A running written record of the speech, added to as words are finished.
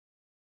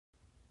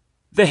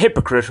The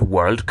Hypocrite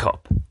World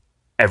Cup.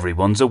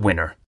 Everyone's a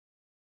winner.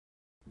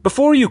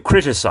 Before you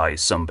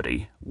criticise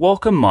somebody,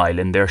 walk a mile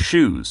in their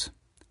shoes.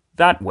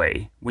 That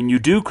way, when you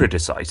do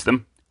criticise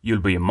them, you'll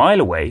be a mile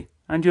away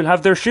and you'll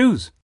have their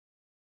shoes.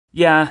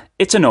 Yeah,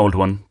 it's an old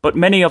one, but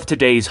many of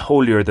today's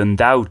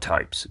holier-than-thou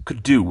types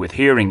could do with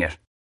hearing it.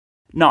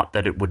 Not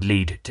that it would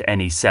lead to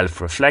any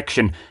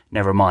self-reflection,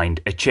 never mind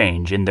a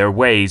change in their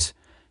ways.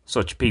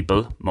 Such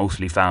people,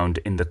 mostly found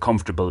in the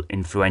comfortable,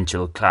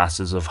 influential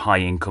classes of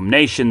high-income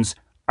nations,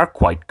 are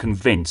quite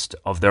convinced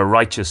of their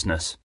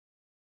righteousness.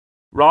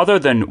 Rather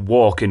than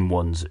walk in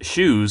one's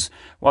shoes,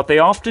 what they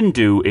often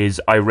do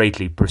is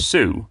irately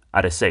pursue,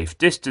 at a safe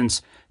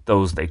distance,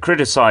 those they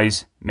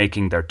criticise,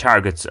 making their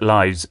targets'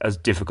 lives as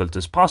difficult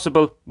as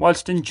possible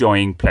whilst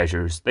enjoying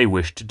pleasures they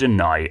wish to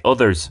deny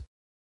others.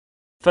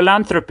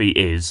 Philanthropy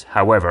is,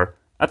 however,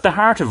 at the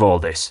heart of all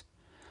this.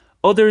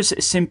 Others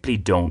simply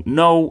don't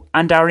know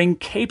and are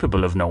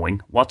incapable of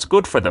knowing what's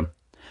good for them.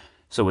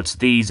 So it's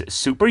these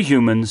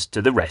superhumans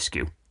to the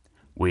rescue.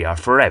 We are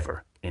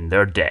forever in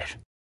their debt.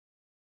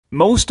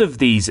 Most of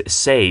these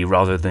say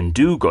rather than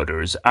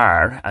do-gooders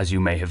are, as you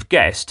may have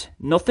guessed,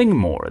 nothing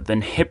more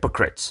than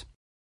hypocrites.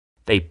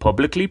 They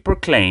publicly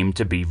proclaim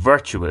to be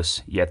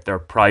virtuous, yet their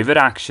private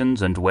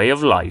actions and way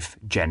of life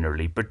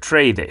generally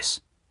betray this.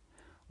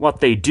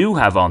 What they do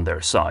have on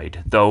their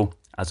side, though,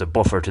 as a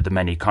buffer to the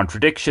many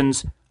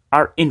contradictions,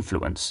 are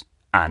influence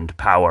and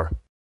power.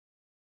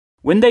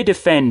 When they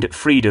defend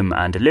freedom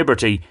and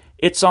liberty,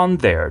 it's on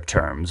their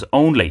terms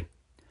only.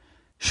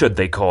 Should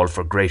they call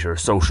for greater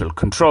social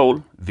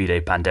control,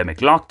 vide pandemic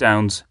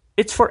lockdowns,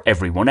 it's for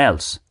everyone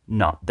else,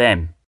 not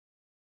them.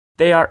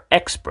 They are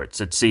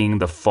experts at seeing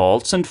the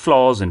faults and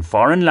flaws in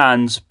foreign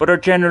lands, but are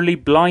generally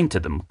blind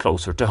to them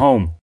closer to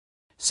home.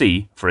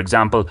 See, for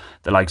example,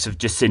 the likes of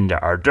Jacinda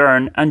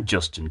Ardern and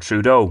Justin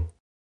Trudeau.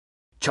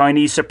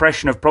 Chinese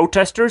suppression of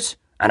protesters?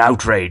 An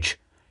outrage.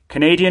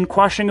 Canadian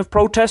quashing of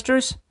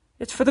protesters?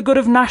 It's for the good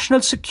of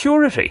national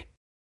security.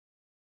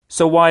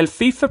 So while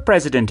FIFA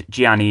President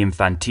Gianni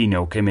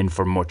Infantino came in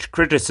for much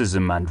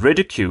criticism and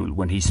ridicule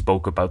when he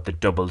spoke about the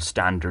double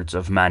standards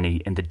of many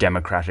in the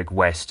democratic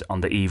West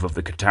on the eve of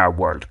the Qatar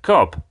World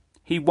Cup,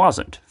 he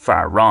wasn't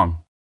far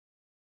wrong.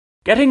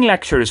 Getting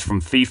lectures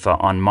from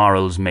FIFA on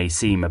morals may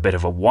seem a bit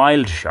of a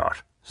wild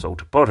shot, so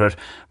to put it,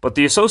 but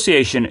the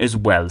association is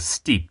well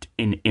steeped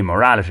in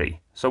immorality,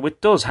 so it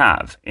does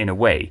have, in a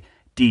way,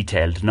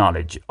 detailed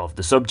knowledge of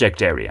the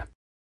subject area.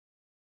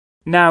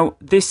 Now,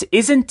 this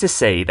isn't to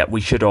say that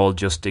we should all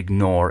just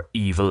ignore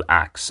evil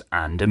acts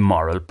and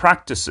immoral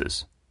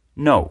practices.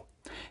 No,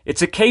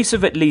 it's a case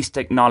of at least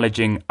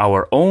acknowledging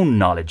our own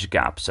knowledge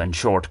gaps and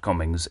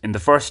shortcomings in the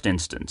first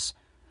instance.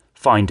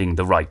 Finding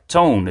the right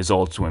tone is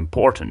also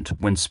important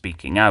when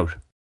speaking out.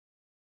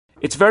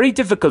 It's very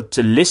difficult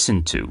to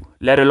listen to,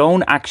 let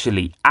alone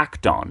actually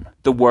act on,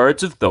 the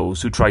words of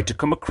those who try to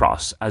come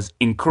across as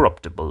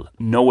incorruptible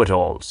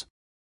know-it-alls.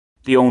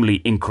 The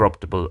only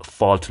incorruptible,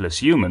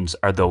 faultless humans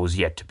are those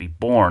yet to be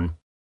born.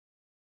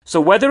 So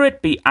whether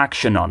it be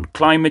action on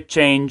climate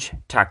change,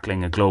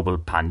 tackling a global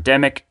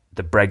pandemic,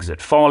 the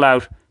Brexit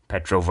fallout,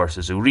 Petro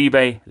versus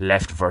Uribe,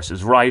 left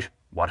versus right,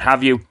 what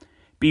have you,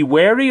 be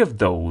wary of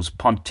those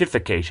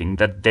pontificating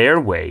that their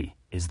way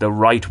is the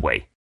right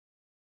way.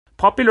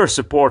 Popular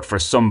support for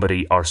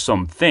somebody or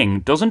something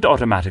doesn't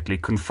automatically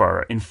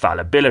confer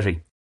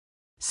infallibility.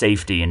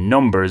 Safety in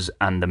numbers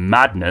and the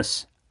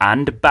madness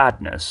and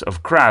badness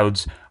of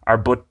crowds are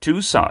but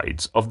two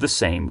sides of the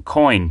same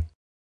coin.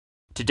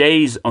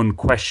 Today's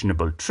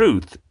unquestionable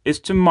truth is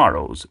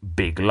tomorrow's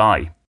big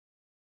lie.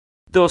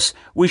 Thus,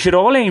 we should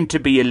all aim to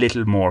be a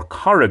little more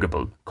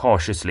corrigible,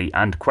 cautiously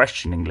and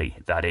questioningly,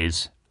 that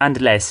is, and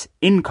less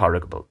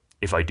incorrigible,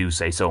 if I do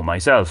say so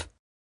myself.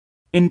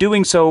 In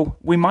doing so,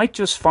 we might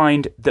just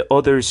find the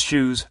other's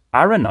shoes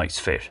are a nice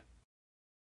fit.